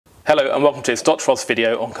Hello and welcome to this Dr. Ross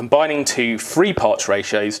video on combining two three-part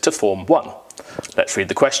ratios to form one. Let's read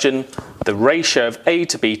the question. The ratio of A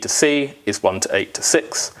to B to C is 1 to 8 to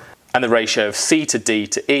 6, and the ratio of C to D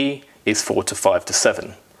to E is 4 to 5 to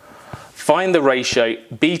 7. Find the ratio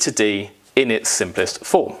B to D in its simplest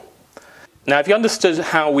form. Now, if you understood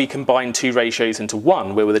how we combine two ratios into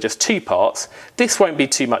one, where there are just two parts, this won't be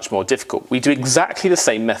too much more difficult. We do exactly the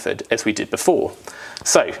same method as we did before.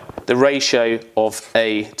 So, the ratio of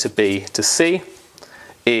A to B to C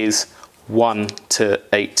is 1 to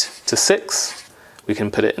 8 to 6. We can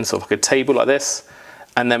put it in sort of like a table like this.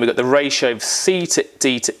 And then we've got the ratio of C to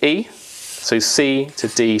D to E. So C to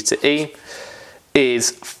D to E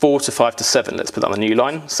is 4 to 5 to 7. Let's put that on the new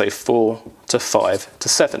line. So 4 to 5 to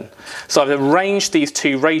 7. So I've arranged these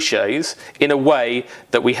two ratios in a way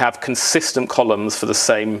that we have consistent columns for the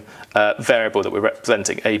same variable that we're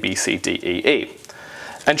representing, A, B, C, D, E, E.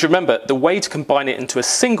 And remember, the way to combine it into a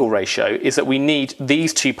single ratio is that we need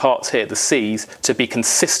these two parts here, the C's, to be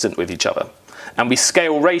consistent with each other. And we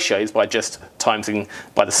scale ratios by just timesing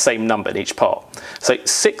by the same number in each part. So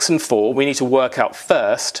 6 and 4, we need to work out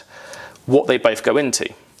first what they both go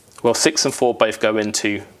into. Well, 6 and 4 both go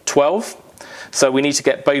into 12. So we need to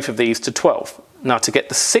get both of these to 12. Now, to get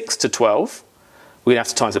the 6 to 12, we're going to have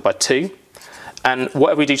to times it by 2. And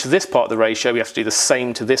whatever we do to this part of the ratio, we have to do the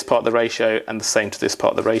same to this part of the ratio and the same to this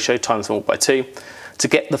part of the ratio, times them all by 2. To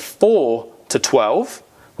get the 4 to 12,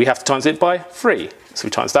 we have to times it by 3. So we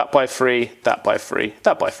times that by 3, that by 3,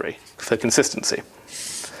 that by 3 for consistency.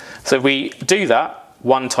 So if we do that,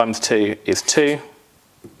 1 times 2 is 2.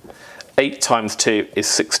 8 times 2 is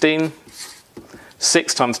 16.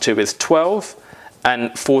 6 times 2 is 12.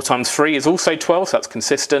 And 4 times 3 is also 12, so that's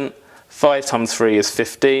consistent. 5 times 3 is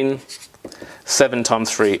 15. 7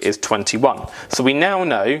 times 3 is 21. So we now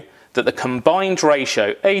know that the combined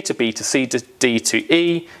ratio A to B to C to D to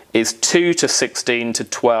E is 2 to 16 to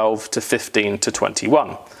 12 to 15 to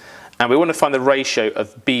 21. And we want to find the ratio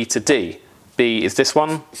of B to D. B is this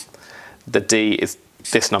one. The D is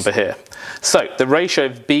this number here. So the ratio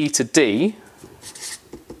of B to D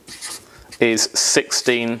is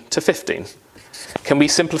 16 to 15. Can we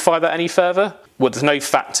simplify that any further? Well, there's no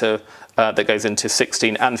factor that goes into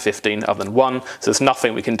 16 and 15 other than 1, so there's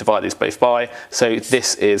nothing we can divide these both by, so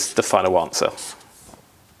this is the final answer.